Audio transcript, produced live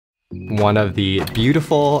One of the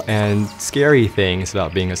beautiful and scary things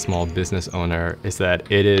about being a small business owner is that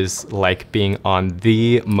it is like being on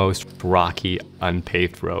the most rocky,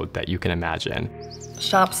 unpaved road that you can imagine.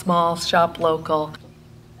 Shop small, shop local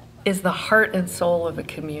is the heart and soul of a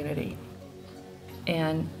community,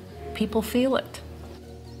 and people feel it.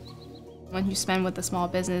 When you spend with a small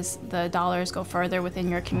business, the dollars go further within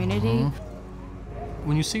your community.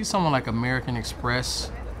 When you see someone like American Express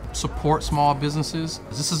support small businesses,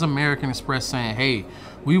 this is American Express saying, hey,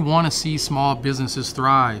 we want to see small businesses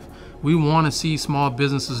thrive. We want to see small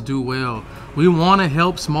businesses do well. We want to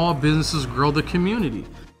help small businesses grow the community.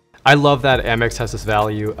 I love that Amex has this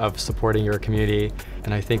value of supporting your community,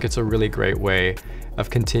 and I think it's a really great way of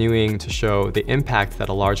continuing to show the impact that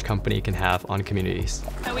a large company can have on communities.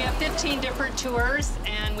 So we have 15 different tours,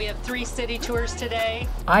 and we have 3 city tours today.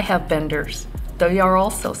 I have vendors. They are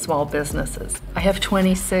also small businesses. I have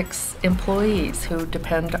 26 employees who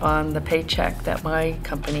depend on the paycheck that my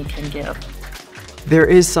company can give. There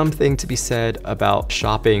is something to be said about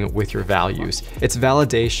shopping with your values. It's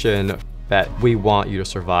validation that we want you to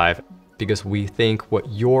survive because we think what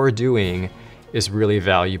you're doing is really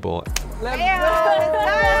valuable.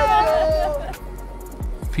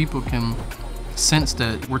 People can sense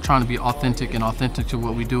that we're trying to be authentic and authentic to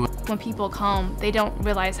what we do. When people come, they don't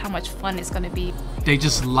realize how much fun it's going to be. They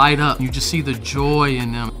just light up. You just see the joy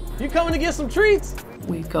in them. You coming to get some treats?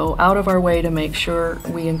 We go out of our way to make sure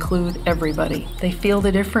we include everybody. They feel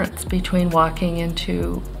the difference between walking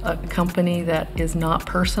into a company that is not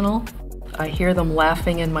personal. I hear them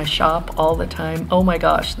laughing in my shop all the time. Oh my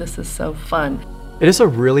gosh, this is so fun. It is a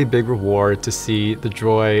really big reward to see the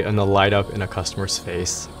joy and the light up in a customer's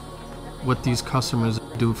face. What these customers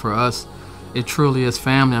do for us, it truly is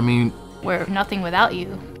family. I mean, We're nothing without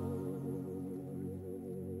you.